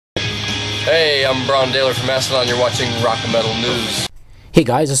Hey, I'm Braun Daler from Mastodon. You're watching Rock and Metal News. Hey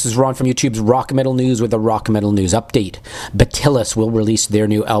guys, this is Ron from YouTube's Rock Metal News with a Rock Metal News update. Batillus will release their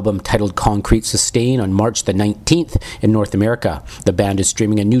new album titled Concrete Sustain on March the 19th in North America. The band is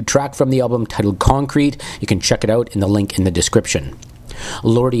streaming a new track from the album titled Concrete. You can check it out in the link in the description.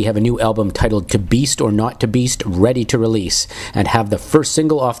 Lordi have a new album titled To Beast or Not to Beast ready to release and have the first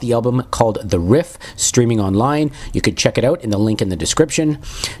single off the album called The Riff streaming online. You can check it out in the link in the description.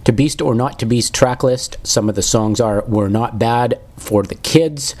 To Beast or Not to Beast tracklist. Some of the songs are We're Not Bad, For The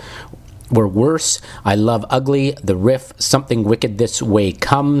Kids, We're Worse, I Luv Ugly, The Riff, Something Wicked This Way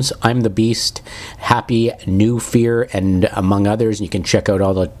Comes, I'm the Beast, Happy, New Fear, and among others. You can check out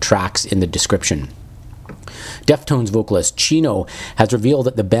all the tracks in the description. Deftones vocalist Chino has revealed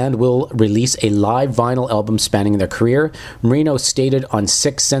that the band will release a live vinyl album spanning their career. Marino stated on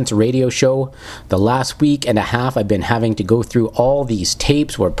Six Sense radio show, "The last week and a half I've been having to go through all these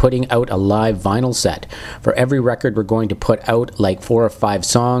tapes. We're putting out a live vinyl set. For every record we're going to put out like 4 or 5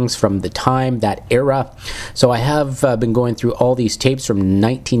 songs from the time, that era. So I have been going through all these tapes from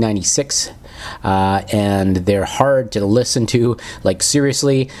 1996. And they're hard to listen to. Like,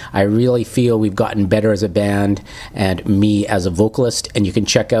 seriously, I really feel we've gotten better as a band and me as a vocalist." And you can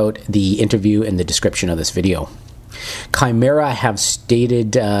check out the interview in the description of this video. Chimaira have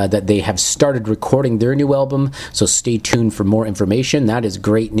stated that they have started recording their new album, so stay tuned for more information. That is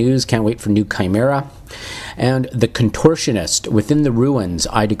great news. Can't wait for new Chimaira. And The Contortionist, Within the Ruins,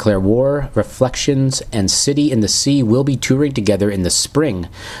 I Declare War, Reflections, and City in the Sea will be touring together in the spring.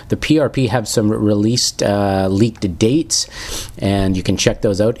 The PRP have some released leaked dates, and you can check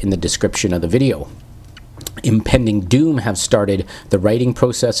those out in the description of the video. Impending Doom have started the writing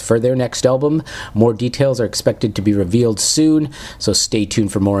process for their next album. More details are expected to be revealed soon, so stay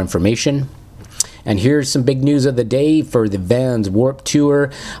tuned for more information. And here's some big news of the day for the Vans Warped Tour.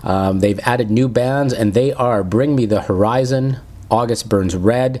 They've added new bands, and they are Bring Me the Horizon, August Burns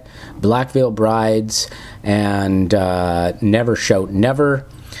Red, Black Veil Brides, and Never Shout Never,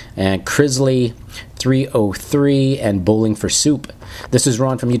 and Crisley, 303, and Bowling for Soup. This is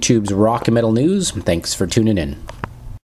Ron from YouTube's Rock and Metal News. Thanks for tuning in.